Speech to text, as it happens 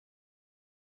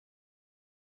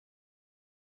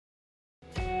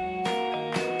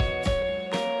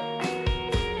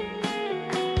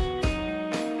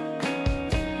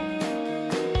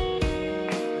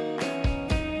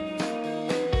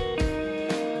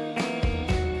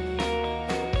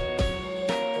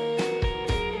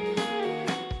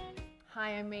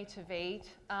Tveit.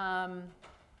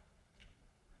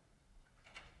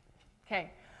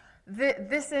 Okay,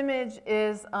 this image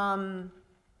is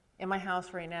in my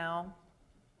house right now.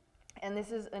 And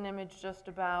this is an image just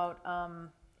about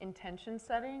intention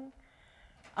setting.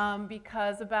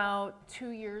 Because about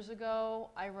 2 years ago,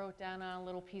 I wrote down on a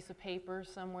little piece of paper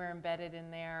somewhere embedded in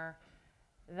there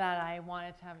that I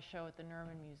wanted to have a show at the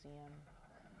Nerman Museum.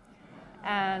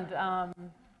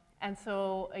 And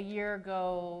so a year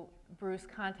ago, Bruce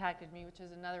contacted me, which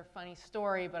is another funny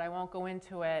story, but I won't go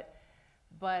into it.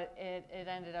 But it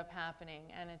ended up happening.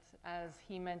 And it's, as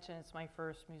he mentioned, it's my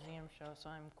first museum show, so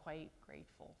I'm quite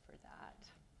grateful for that.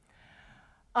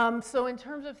 So in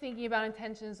terms of thinking about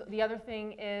intentions, the other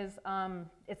thing is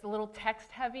it's a little text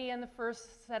heavy in the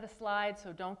first set of slides,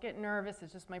 so don't get nervous.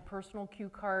 It's just my personal cue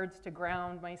cards to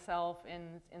ground myself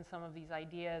in some of these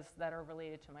ideas that are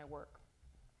related to my work.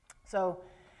 So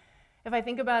if I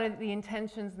think about it, the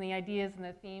intentions and the ideas and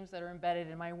the themes that are embedded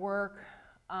in my work,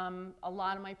 a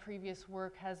lot of my previous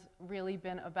work has really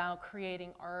been about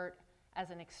creating art as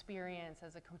an experience,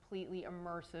 as a completely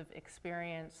immersive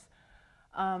experience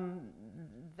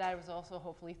that was also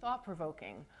hopefully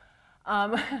thought-provoking.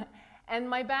 And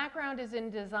my background is in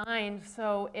design,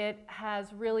 so it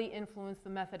has really influenced the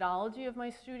methodology of my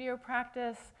studio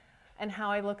practice and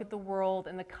how I look at the world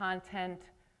and the content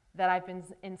that I've been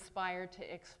inspired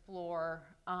to explore.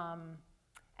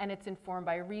 And it's informed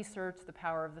by research, the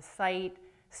power of the site,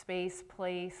 space,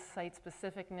 place, site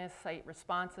specificness, site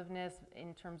responsiveness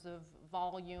in terms of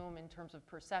volume, in terms of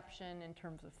perception, in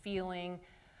terms of feeling.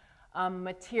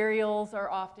 Materials are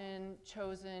often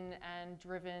chosen and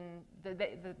driven.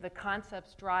 The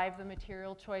concepts drive the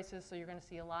material choices, so you're going to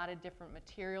see a lot of different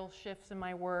material shifts in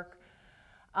my work.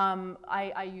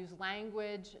 I use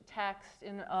language, text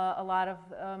in a lot of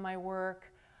my work,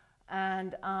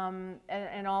 and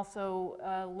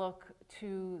also look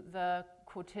to the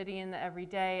quotidian, the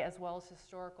everyday, as well as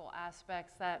historical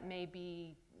aspects that may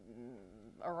be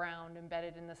around,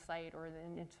 embedded in the site or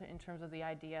in terms of the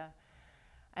idea.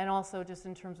 And also just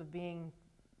in terms of being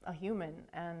a human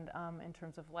and in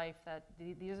terms of life, that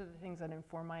these are the things that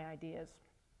inform my ideas.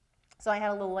 So I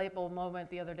had a little light bulb moment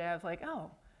the other day. I was like, oh,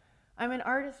 I'm an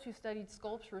artist who studied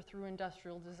sculpture through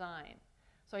industrial design.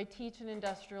 So I teach in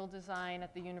industrial design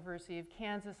at the University of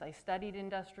Kansas. I studied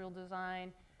industrial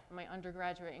design in my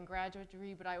undergraduate and graduate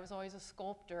degree, but I was always a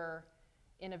sculptor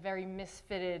in a very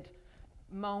misfitted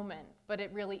moment. But it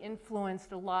really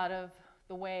influenced a lot of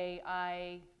the way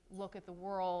I look at the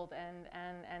world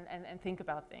and think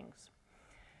about things.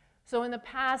 So in the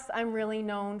past, I'm really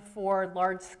known for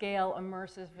large-scale,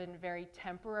 immersive, and very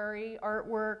temporary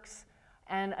artworks.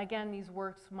 And again, these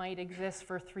works might exist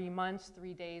for 3 months,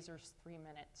 3 days, or 3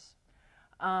 minutes.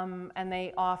 And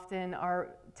they often are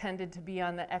tended to be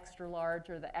on the extra large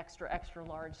or the extra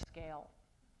large scale.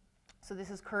 So this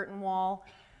is Curtain Wall.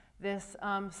 This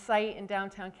site in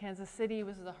downtown Kansas City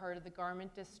was the heart of the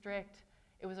garment district.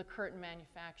 It was a curtain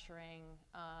manufacturing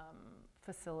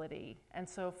facility. And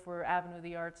so for Avenue of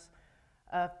the Arts,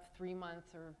 a 3 month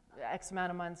or X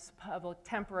amount of months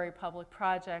temporary public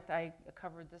project, I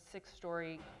covered the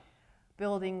 6-story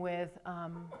building with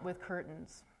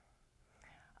curtains.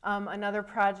 Another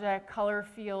project, Color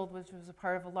Field, which was a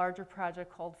part of a larger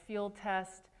project called Field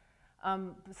Test,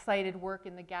 cited work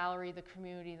in the gallery, the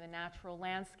community, the natural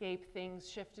landscape. Things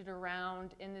shifted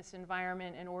around in this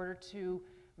environment in order to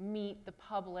meet the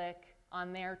public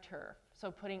on their turf.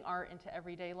 So putting art into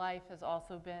everyday life has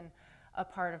also been a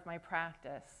part of my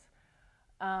practice.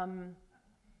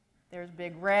 There's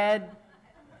Big Red,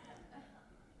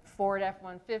 Ford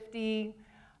F-150,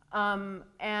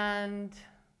 and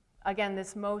again,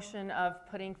 this motion of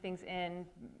putting things in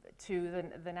to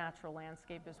the natural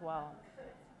landscape as well.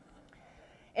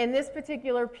 In this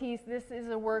particular piece, this is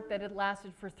a work that had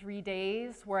lasted for 3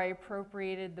 days, where I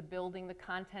appropriated the building, the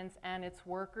contents, and its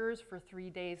workers for 3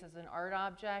 days as an art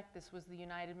object. This was the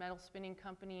United Metal Spinning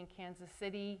Company in Kansas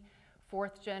City,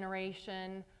 4th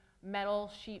generation,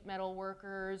 sheet metal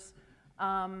workers.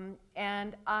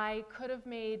 And I could have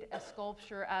made a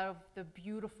sculpture out of the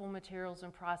beautiful materials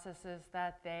and processes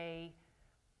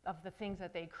of the things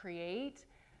that they create.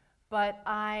 But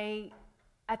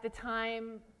at the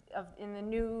time, in the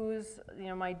news,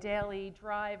 my daily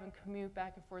drive and commute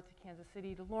back and forth to Kansas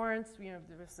City to Lawrence, there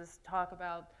was this talk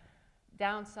about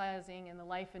downsizing and the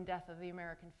life and death of the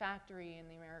American factory and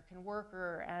the American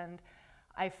worker, and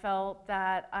I felt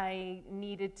that I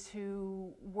needed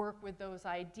to work with those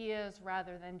ideas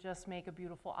rather than just make a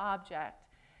beautiful object.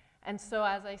 And so,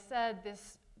 as I said,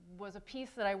 this was a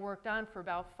piece that I worked on for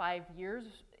about 5 years,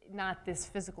 not this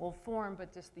physical form,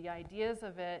 but just the ideas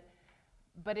of it.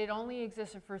 but it only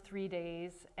existed for 3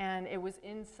 days, and it was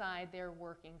inside their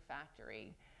working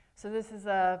factory. So this is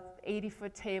a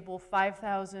 80-foot table,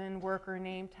 5,000 worker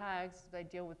name tags. I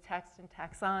deal with text and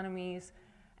taxonomies,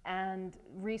 and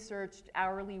researched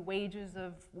hourly wages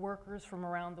of workers from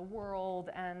around the world.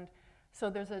 And so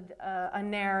there's a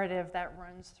narrative that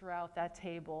runs throughout that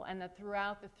table, and that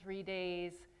throughout the 3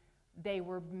 days, they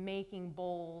were making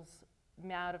bowls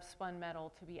out of spun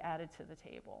metal to be added to the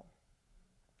table.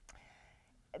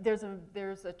 There's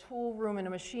a tool room and a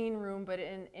machine room, but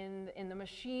in the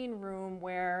machine room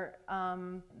where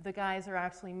the guys are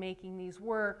actually making these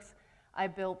works, I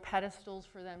built pedestals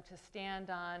for them to stand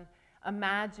on,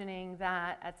 imagining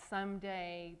that at some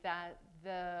day that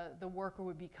the worker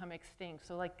would become extinct.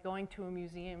 So like going to a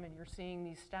museum and you're seeing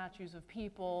these statues of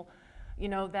people, you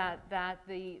know, that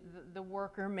the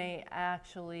worker may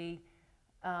actually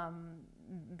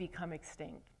become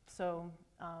extinct. So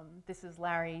this is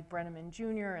Larry Brenneman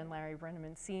Jr. and Larry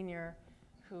Brenneman Sr.,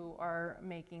 who are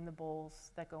making the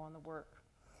bowls that go on the work.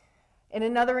 In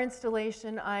another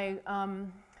installation, I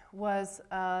was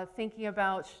thinking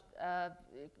about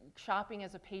shopping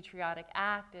as a patriotic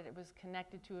act. It was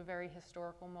connected to a very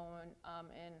historical moment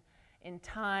in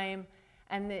time.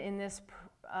 And in this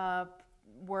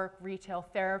work, Retail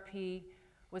Therapy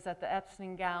was at the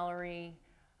Epstein Gallery,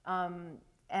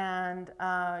 and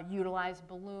utilized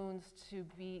balloons to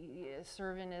be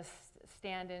serving as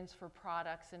stand-ins for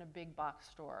products in a big box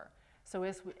store. So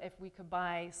if we could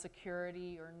buy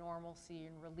security or normalcy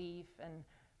and relief and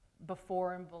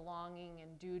before and belonging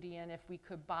and duty, and if we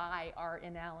could buy our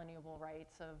inalienable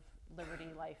rights of liberty,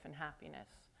 life, and happiness.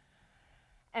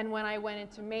 And when I went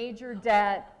into major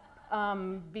debt,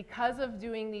 because of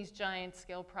doing these giant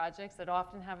scale projects that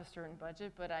often have a certain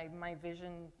budget, but my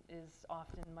vision is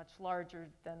often much larger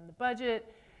than the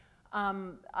budget,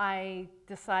 I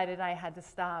decided I had to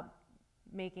stop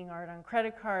making art on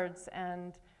credit cards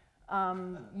and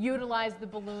utilize the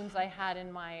balloons I had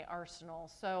in my arsenal.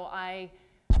 So I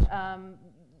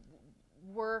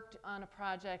worked on a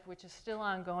project which is still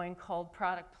ongoing called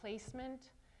Product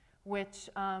Placement, which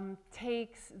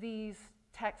takes these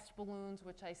text balloons,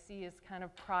 which I see as kind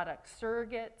of product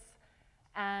surrogates,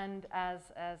 and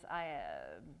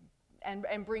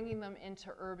and bringing them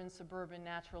into urban, suburban,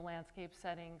 natural landscape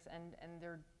settings and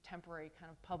their temporary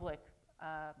kind of public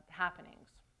happenings.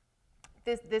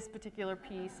 This particular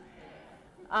piece,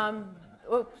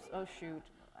 oops, oh shoot,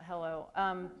 hello.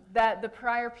 The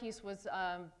prior piece was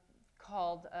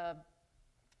called,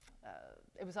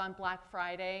 it was on Black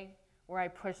Friday, where I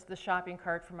pushed the shopping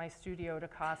cart from my studio to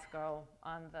Costco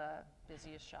on the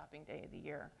busiest shopping day of the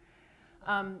year.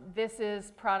 This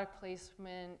is product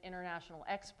placement, international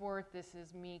export. This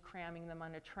is me cramming them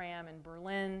on a tram in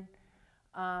Berlin.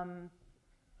 A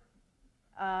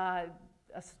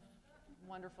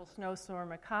wonderful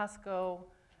snowstorm at Costco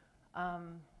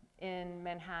in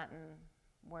Manhattan,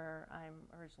 where I'm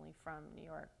originally from, New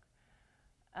York.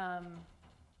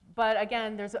 But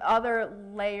again, there's other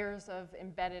layers of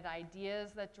embedded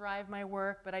ideas that drive my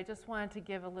work, but I just wanted to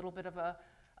give a little bit of a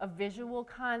visual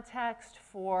context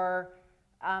for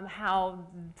how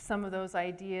some of those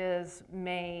ideas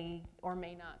may or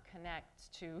may not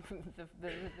connect to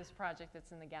this project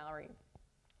that's in the gallery.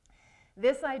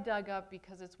 This I dug up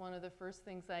because it's one of the first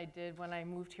things I did when I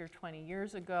moved here 20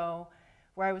 years ago,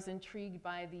 where I was intrigued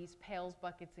by these pails,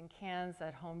 buckets, and cans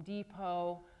at Home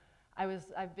Depot.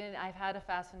 I've had a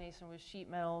fascination with sheet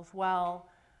metal as well,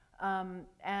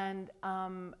 and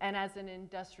as an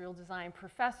industrial design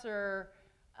professor,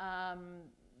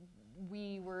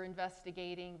 we were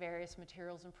investigating various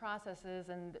materials and processes,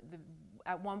 and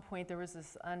at one point there was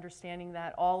this understanding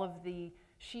that all of the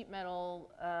sheet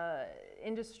metal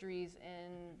industries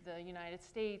in the United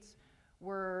States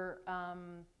were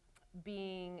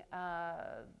being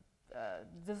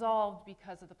dissolved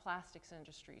because of the plastics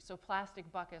industry. So plastic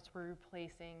buckets were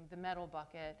replacing the metal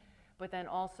bucket, but then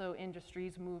also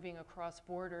industries moving across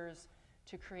borders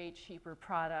to create cheaper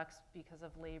products because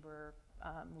of labor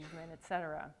movement, et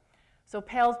cetera. So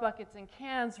pails, buckets, and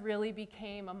cans really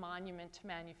became a monument to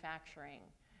manufacturing.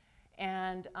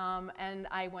 And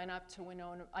I went up to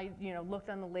Winona, I looked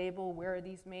on the label, where are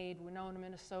these made? Winona,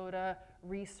 Minnesota,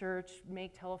 research,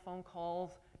 make telephone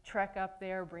calls, trek up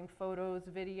there, bring photos,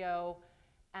 video,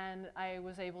 and I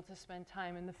was able to spend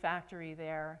time in the factory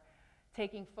there,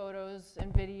 taking photos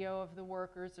and video of the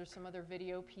workers. There's some other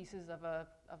video pieces of a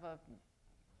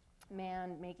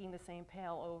man making the same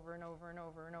pail over and over and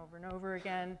over and over and over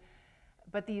again.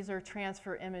 But these are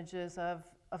transfer images of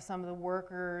some of the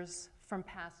workers from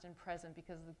past and present,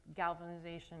 because the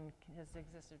galvanization has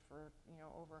existed for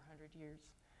over 100 years.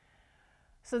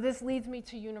 So this leads me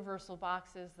to Universal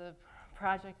Boxes, the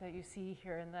project that you see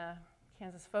here in the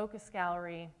Kansas Focus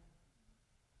Gallery.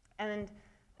 And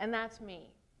that's me.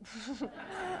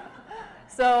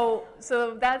 So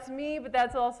that's me, but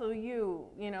that's also you,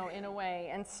 in a way.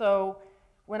 And so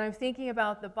when I'm thinking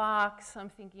about the box, I'm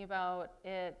thinking about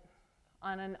it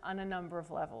on a number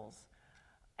of levels.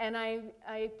 And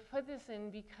I put this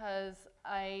in because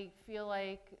I feel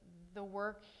like the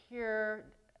work here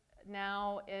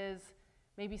now is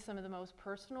maybe some of the most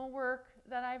personal work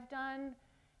that I've done.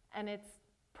 And it's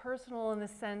personal in the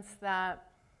sense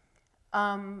that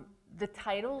the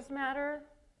titles matter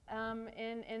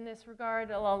in this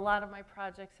regard. A lot of my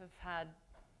projects have had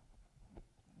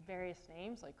various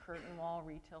names like Curtain Wall,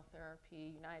 Retail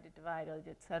Therapy, United Divided,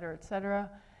 et cetera, et cetera.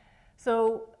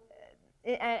 So,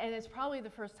 and it's probably the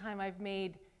first time I've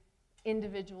made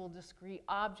individual discrete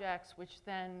objects which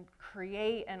then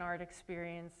create an art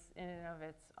experience in and of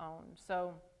its own.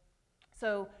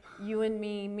 So you and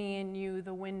me and you,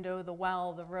 the window, the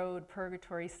well, the road,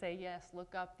 purgatory, say yes,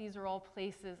 look up. These are all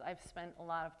places I've spent a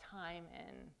lot of time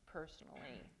in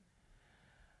personally.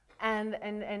 And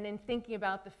in thinking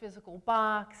about the physical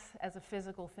box as a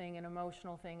physical thing, an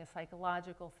emotional thing, a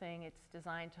psychological thing, it's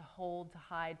designed to hold, to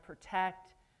hide,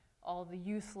 protect all the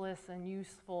useless and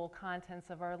useful contents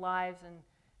of our lives,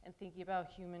 and thinking about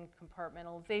human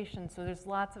compartmentalization. So there's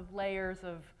lots of layers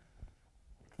of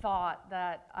thought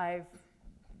that I've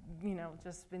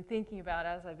just been thinking about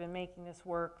as I've been making this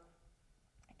work.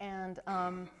 And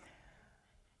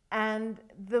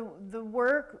the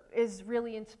work is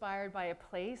really inspired by a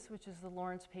place, which is the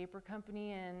Lawrence Paper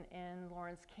Company in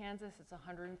Lawrence, Kansas. It's a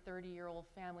 130-year-old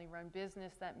family-run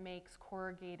business that makes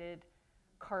corrugated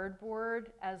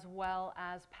cardboard as well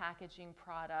as packaging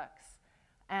products.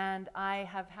 And I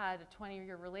have had a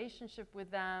 20-year relationship with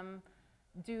them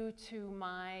due to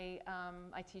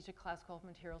I teach a class called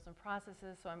Materials and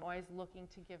Processes, so I'm always looking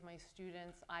to give my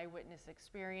students eyewitness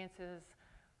experiences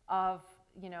of,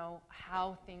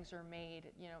 how things are made,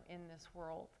 in this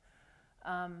world.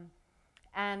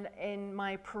 And in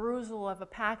my perusal of a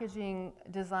packaging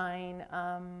design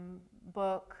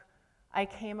book, I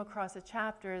came across a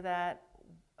chapter that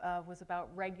was about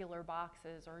regular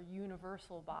boxes or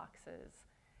universal boxes.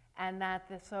 And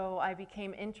so I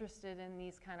became interested in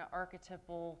these kind of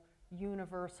archetypal,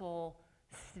 universal,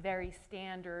 very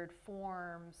standard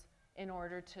forms in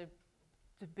order to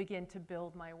begin to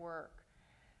build my work.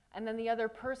 And then the other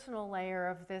personal layer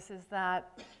of this is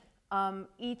that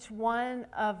each one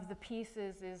of the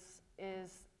pieces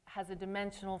has a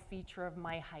dimensional feature of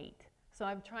my height. So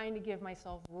I'm trying to give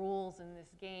myself rules in this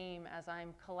game as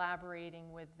I'm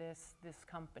collaborating with this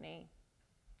company.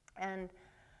 And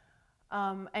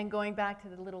going back to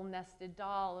the little nested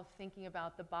doll of thinking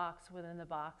about the box within the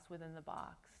box within the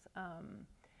box.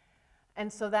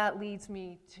 And so that leads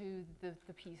me to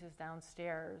the pieces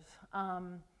downstairs.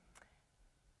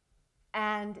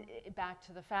 And back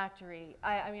to the factory.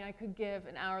 I mean, I could give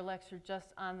an hour lecture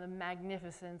just on the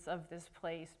magnificence of this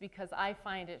place because I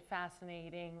find it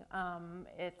fascinating. And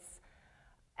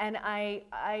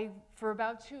for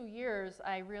about 2 years,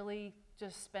 I really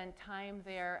just spent time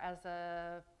there as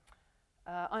a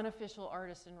unofficial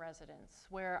artist in residence,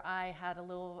 where I have a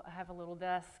little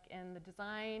desk in the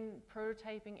design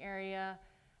prototyping area,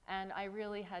 and I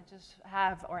really had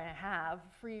I have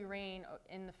free reign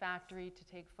in the factory to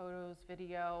take photos,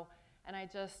 video, and I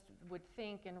just would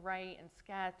think and write and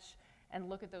sketch and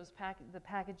look at the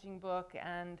packaging book,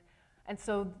 and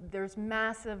so there's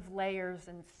massive layers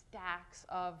and stacks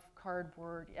of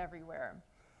cardboard everywhere.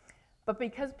 But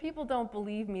because people don't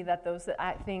believe me that those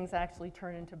things actually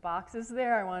turn into boxes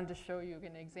there, I wanted to show you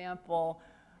an example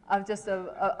of just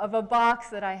of a box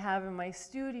that I have in my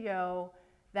studio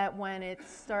that when it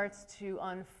starts to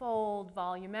unfold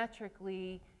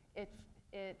volumetrically,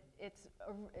 its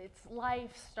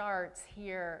life starts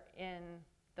here in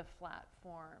the flat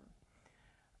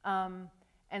form.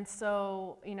 And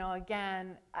so,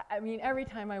 again, I mean, every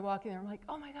time I walk in there, I'm like,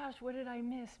 oh my gosh, what did I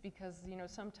miss? Because,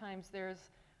 sometimes there's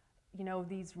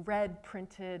these red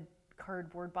printed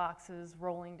cardboard boxes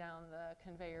rolling down the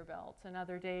conveyor belt. And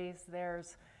other days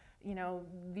there's,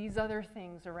 these other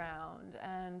things around.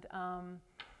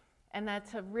 And that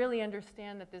to really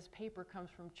understand that this paper comes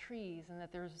from trees and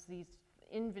that there's these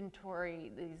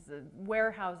inventory, these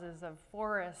warehouses of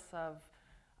forests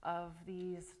of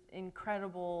these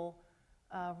incredible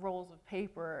rolls of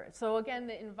paper. So again,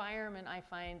 the environment I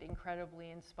find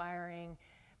incredibly inspiring.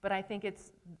 But I think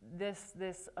it's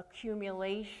this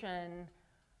accumulation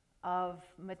of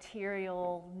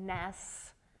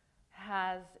materialness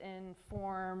has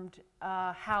informed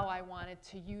how I wanted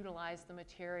to utilize the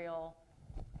material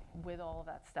with all of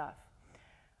that stuff.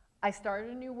 I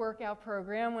started a new workout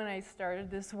program when I started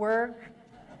this work.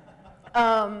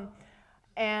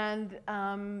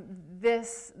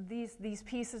 These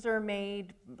pieces are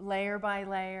made layer by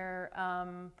layer.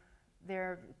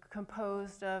 They're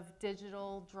composed of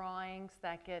digital drawings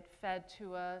that get fed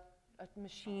to a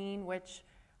machine, which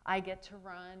I get to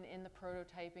run in the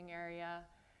prototyping area.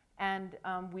 And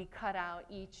we cut out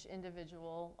each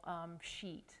individual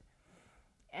sheet.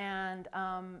 And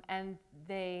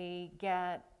they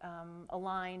get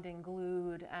aligned and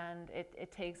glued, and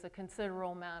it takes a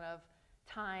considerable amount of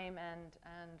time and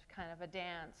kind of a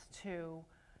dance to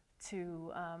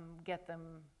get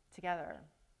them together.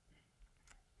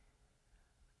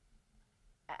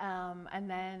 And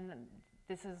then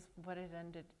this is what it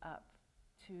ended up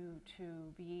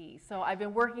to be. So I've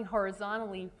been working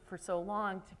horizontally for so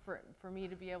long for me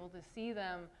to be able to see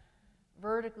them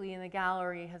vertically in the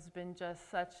gallery has been just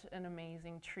such an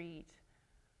amazing treat.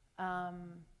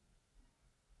 And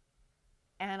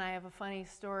I have a funny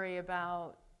story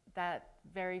about that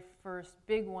very first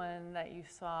big one that you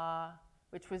saw,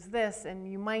 which was this,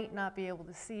 and you might not be able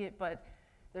to see it, but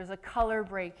there's a color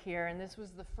break here, and this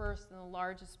was the first and the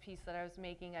largest piece that I was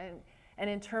making. And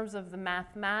in terms of the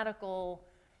mathematical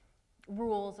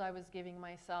rules I was giving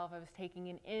myself, I was taking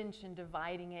an inch and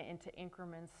dividing it into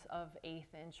increments of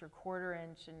 1/8 inch or 1/4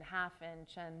 inch and 1/2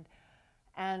 inch,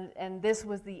 and this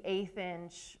was the 1/8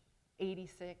 inch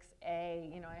 86A.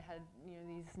 You know, I had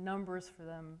these numbers for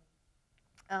them,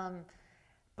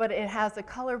 but it has a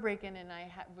color break in it, and I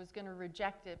was going to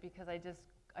reject it because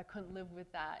I couldn't live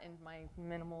with that in my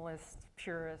minimalist,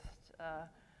 purist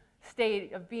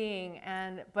state of being.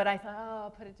 But I thought, oh,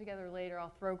 I'll put it together later. I'll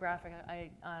throw graphic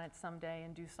on it someday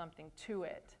and do something to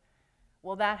it.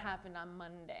 Well, that happened on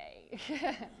Monday.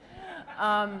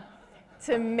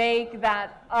 To make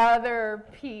that other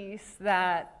piece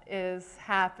that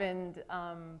happened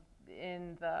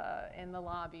in the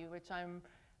lobby, which I'm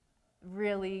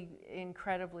really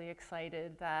incredibly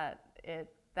excited that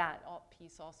that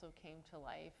piece also came to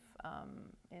life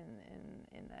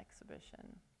in the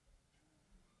exhibition.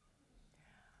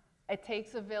 It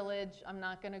takes a village. I'm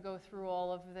not going to go through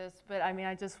all of this, but I mean,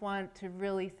 I just want to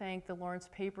really thank the Lawrence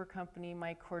Paper Company,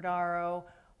 Mike Cordaro,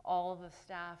 all of the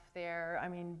staff there. I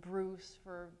mean, Bruce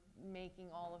for making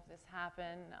all of this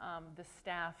happen, the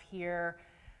staff here,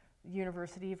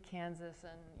 University of Kansas,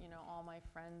 and all my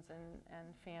friends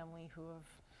and family who have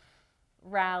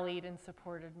rallied and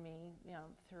supported me,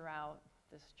 throughout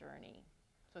this journey.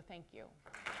 So thank you.